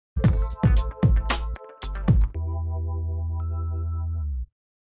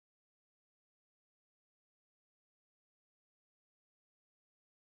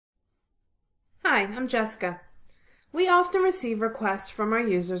Hi, I'm Jessica. We often receive requests from our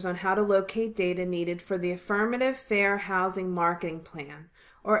users on how to locate data needed for the Affirmative Fair Housing Marketing Plan,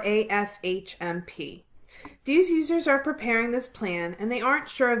 or AFHMP. These users are preparing this plan and they aren't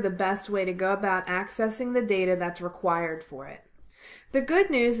sure of the best way to go about accessing the data that's required for it. The good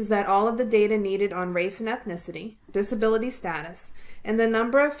news is that all of the data needed on race and ethnicity, disability status, and the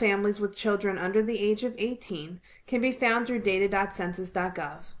number of families with children under the age of 18 can be found through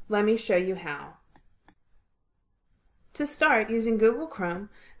data.census.gov. Let me show you how. To start, using Google Chrome,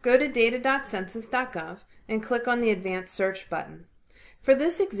 go to data.census.gov and click on the Advanced Search button. For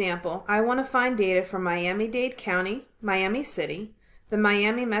this example, I want to find data for Miami-Dade County, Miami City, the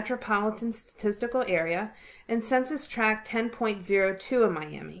Miami Metropolitan Statistical Area, and Census Tract 10.02 of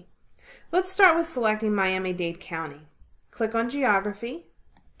Miami. Let's start with selecting Miami-Dade County. Click on Geography,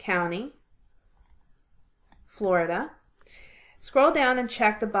 County, Florida. Scroll down and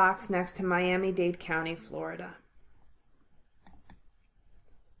check the box next to Miami-Dade County, Florida.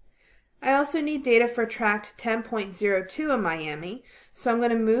 I also need data for Tract 10.02 of Miami, so I'm going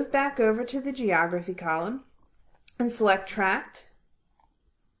to move back over to the Geography column and select Tract,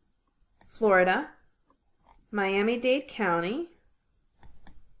 Florida, Miami-Dade County,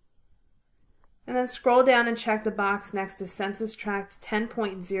 and then scroll down and check the box next to Census Tract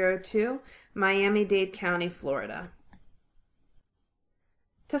 10.02, Miami-Dade County, Florida.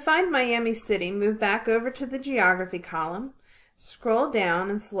 To find Miami City, move back over to the Geography column, scroll down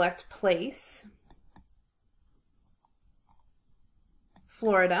and select Place,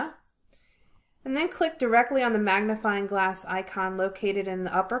 Florida, and then click directly on the magnifying glass icon located in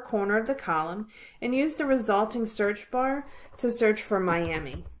the upper corner of the column and use the resulting search bar to search for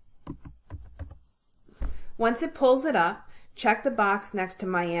Miami. Once it pulls it up, check the box next to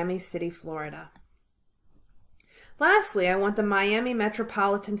Miami City, Florida. Lastly, I want the Miami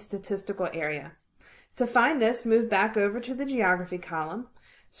Metropolitan Statistical Area. To find this, move back over to the Geography column,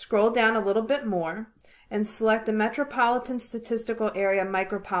 scroll down a little bit more, and select the Metropolitan Statistical Area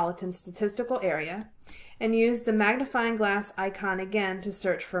Micropolitan Statistical Area, and use the magnifying glass icon again to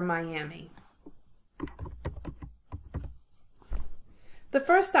search for Miami. The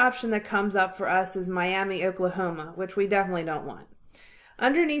first option that comes up for us is Miami, Oklahoma, which we definitely don't want.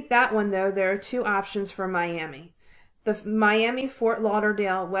 Underneath that one, though, there are two options for Miami. The Miami-Fort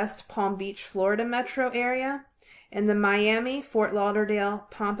Lauderdale, West Palm Beach, Florida metro area, and the Miami-Fort Lauderdale,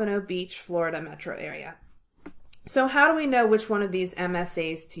 Pompano Beach, Florida metro area. So how do we know which one of these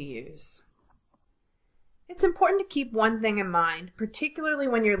MSAs to use? It's important to keep one thing in mind, particularly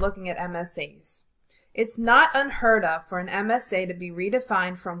when you're looking at MSAs. It's not unheard of for an MSA to be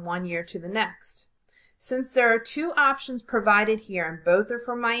redefined from one year to the next. Since there are two options provided here and both are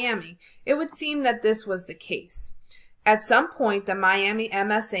for Miami, it would seem that this was the case. At some point, the Miami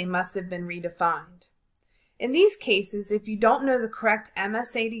MSA must have been redefined. In these cases, if you don't know the correct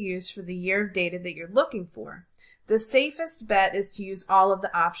MSA to use for the year of data that you're looking for, the safest bet is to use all of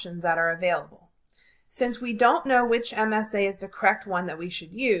the options that are available. Since we don't know which MSA is the correct one that we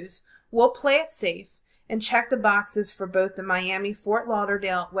should use, we'll play it safe and check the boxes for both the Miami-Fort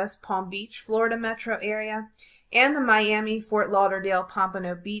Lauderdale, West Palm Beach, Florida metro area and the Miami-Fort Lauderdale,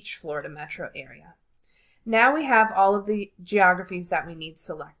 Pompano Beach, Florida metro area. Now we have all of the geographies that we need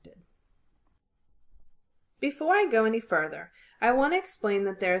selected. Before I go any further, I want to explain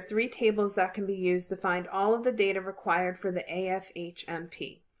that there are three tables that can be used to find all of the data required for the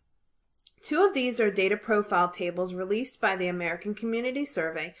AFHMP. Two of these are data profile tables released by the American Community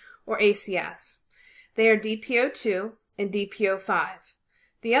Survey, or ACS. They are DPO2 and DPO5.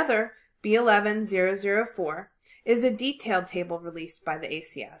 The other, B11004, is a detailed table released by the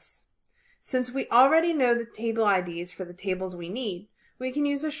ACS. Since we already know the table IDs for the tables we need, we can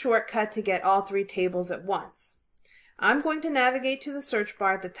use a shortcut to get all three tables at once. I'm going to navigate to the search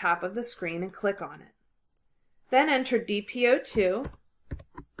bar at the top of the screen and click on it. Then enter DPO2,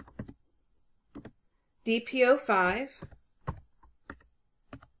 DPO5,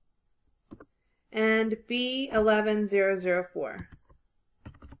 and B11004.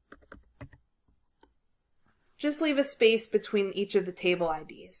 Just leave a space between each of the table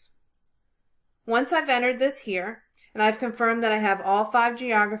IDs. Once I've entered this here, and I've confirmed that I have all 5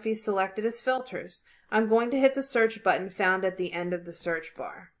 geographies selected as filters, I'm going to hit the search button found at the end of the search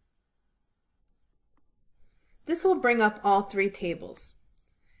bar. This will bring up all 3 tables: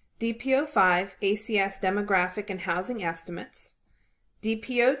 DPO5, ACS Demographic and Housing Estimates;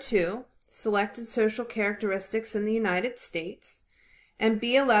 DPO2, Selected Social Characteristics in the United States; and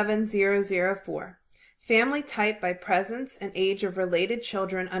B11004, Family Type by Presence and Age of Related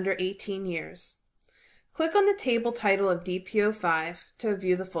Children under 18 years. Click on the table title of DPO5 to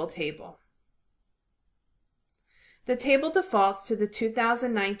view the full table. The table defaults to the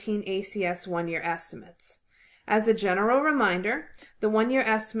 2019 ACS one-year estimates. As a general reminder, the one-year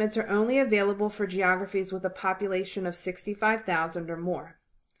estimates are only available for geographies with a population of 65,000 or more.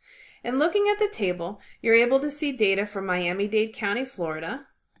 In looking at the table, you're able to see data for Miami-Dade County, Florida,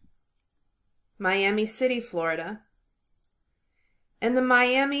 Miami City, Florida, and the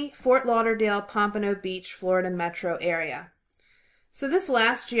Miami-Fort Lauderdale-Pompano Beach, Florida metro area. So this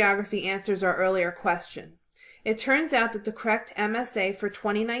last geography answers our earlier question. It turns out that the correct MSA for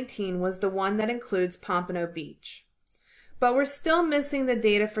 2019 was the one that includes Pompano Beach. But we're still missing the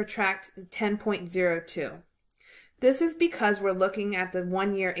data for tract 10.02. This is because we're looking at the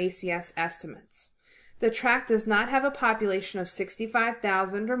one-year ACS estimates. The tract does not have a population of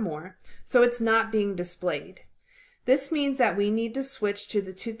 65,000 or more, so it's not being displayed. This means that we need to switch to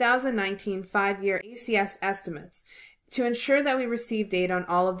the 2019 5-year ACS estimates to ensure that we receive data on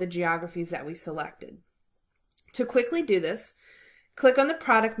all of the geographies that we selected. To quickly do this, click on the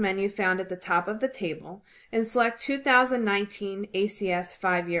product menu found at the top of the table and select 2019 ACS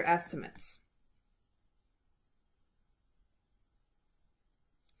 5-year estimates.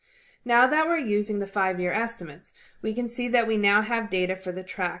 Now that we're using the 5-year estimates, we can see that we now have data for the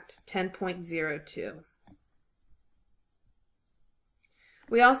tract 10.02.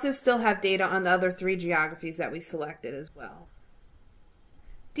 We also still have data on the other 3 geographies that we selected as well.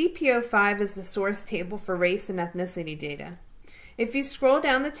 DPO5 is the source table for race and ethnicity data. If you scroll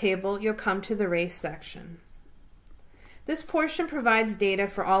down the table, you'll come to the race section. This portion provides data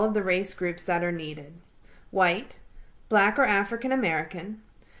for all of the race groups that are needed: white, Black or African American,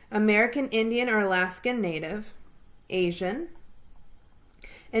 American Indian or Alaskan Native, Asian,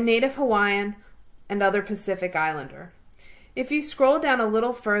 and Native Hawaiian and other Pacific Islander. If you scroll down a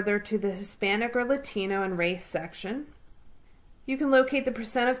little further to the Hispanic or Latino and race section, you can locate the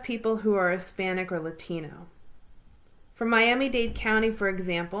percent of people who are Hispanic or Latino. For Miami-Dade County, for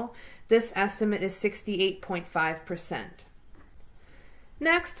example, this estimate is 68.5%.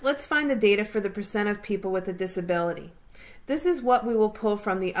 Next, let's find the data for the percent of people with a disability. This is what we will pull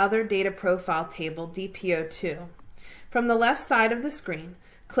from the other data profile table, DPO2. From the left side of the screen,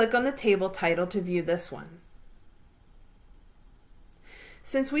 click on the table title to view this one.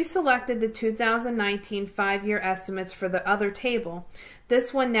 Since we selected the 2019 5-year estimates for the other table,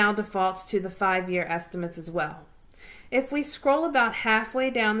 this one now defaults to the 5-year estimates as well. If we scroll about halfway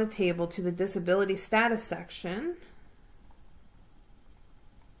down the table to the disability status section,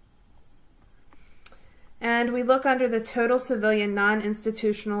 and we look under the total civilian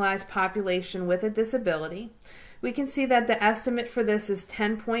non-institutionalized population with a disability, we can see that the estimate for this is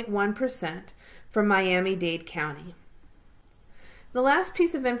 10.1% for Miami-Dade County. The last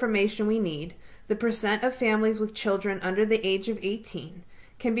piece of information we need, the percent of families with children under the age of 18,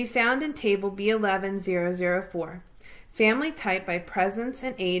 can be found in Table B11004, Family Type by Presence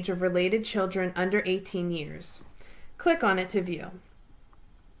and Age of Related Children under 18 years. Click on it to view.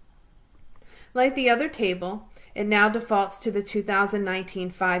 Like the other table, it now defaults to the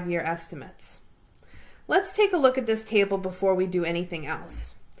 2019 5-year estimates. Let's take a look at this table before we do anything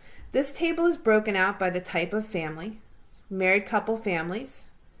else. This table is broken out by the type of family: married couple families,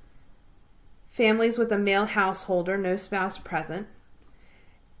 families with a male householder, no spouse present,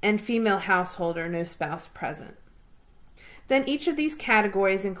 and female householder, no spouse present. Then each of these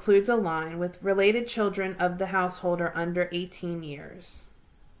categories includes a line with related children of the householder under 18 years.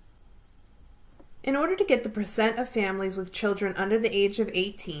 In order to get the percent of families with children under the age of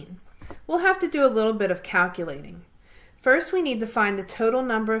 18, we'll have to do a little bit of calculating. First, we need to find the total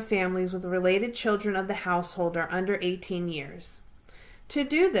number of families with related children of the householder under 18 years. To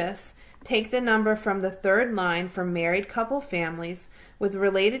do this, take the number from the third line for married couple families with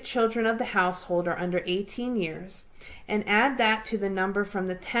related children of the householder under 18 years and add that to the number from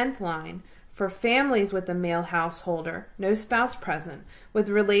the 10th line for families with a male householder, no spouse present, with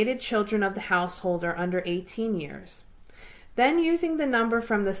related children of the householder under 18 years. Then using the number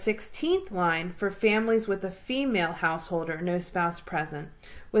from the 16th line for families with a female householder, no spouse present,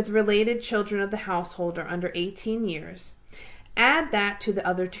 with related children of the householder under 18 years, add that to the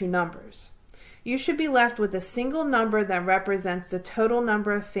other 2 numbers. You should be left with a single number that represents the total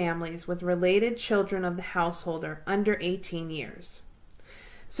number of families with related children of the householder under 18 years.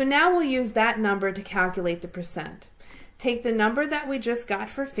 So now we'll use that number to calculate the percent. Take the number that we just got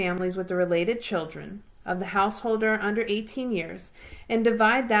for families with the related children of the householder under 18 years and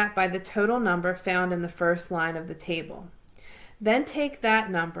divide that by the total number found in the first line of the table. Then take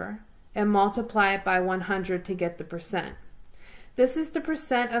that number and multiply it by 100 to get the percent. This is the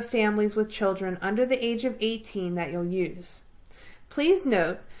percent of families with children under the age of 18 that you'll use. Please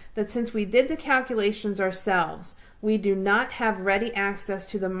note that since we did the calculations ourselves, we do not have ready access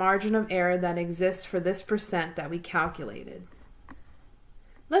to the margin of error that exists for this percent that we calculated.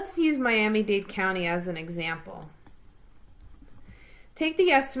 Let's use Miami-Dade County as an example. Take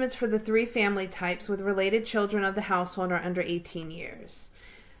the estimates for the 3 family types with related children of the household are under 18 years.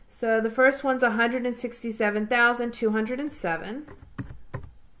 So the first one's 167,207.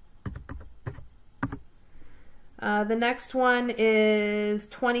 The next one is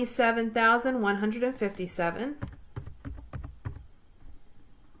 27,157.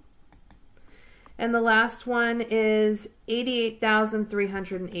 And the last one is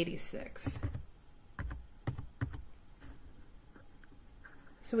 88,386.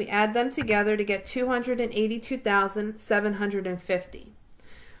 So we add them together to get 282,750.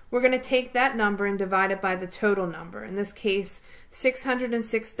 We're going to take that number and divide it by the total number, in this case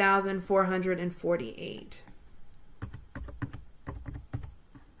 606,448.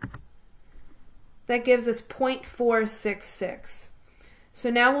 That gives us 0.466. So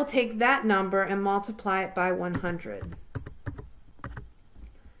now we'll take that number and multiply it by 100.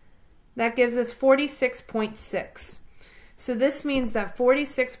 That gives us 46.6. So this means that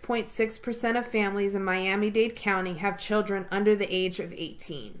 46.6% of families in Miami-Dade County have children under the age of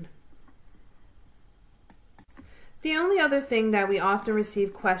 18. The only other thing that we often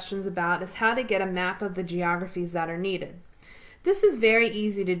receive questions about is how to get a map of the geographies that are needed. This is very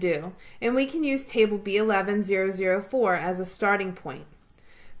easy to do, and we can use table B11004 as a starting point.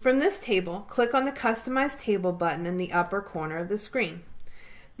 From this table, click on the Customize Table button in the upper corner of the screen.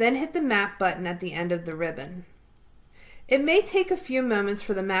 Then hit the Map button at the end of the ribbon. It may take a few moments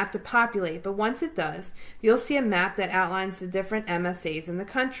for the map to populate, but once it does, you'll see a map that outlines the different MSAs in the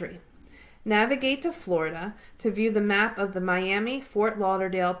country. Navigate to Florida to view the map of the Miami-Fort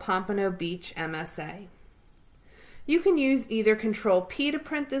Lauderdale-Pompano Beach MSA. You can use either Control P to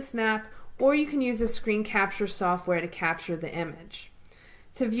print this map, or you can use the screen capture software to capture the image.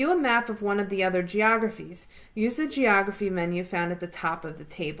 To view a map of one of the other geographies, use the Geography menu found at the top of the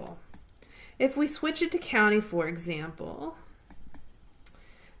table. If we switch it to county, for example,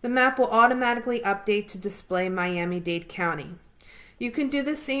 the map will automatically update to display Miami-Dade County. You can do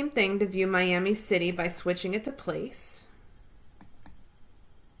the same thing to view Miami City by switching it to place,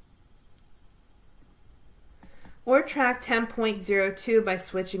 or Tract 10.02 by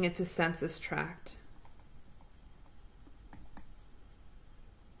switching it to Census Tract.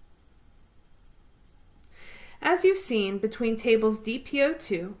 As you've seen, between tables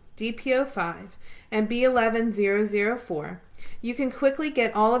DPO2, DPO5, and B11004, you can quickly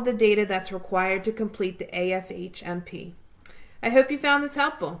get all of the data that's required to complete the AFHMP. I hope you found this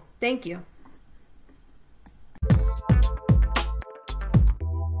helpful. Thank you.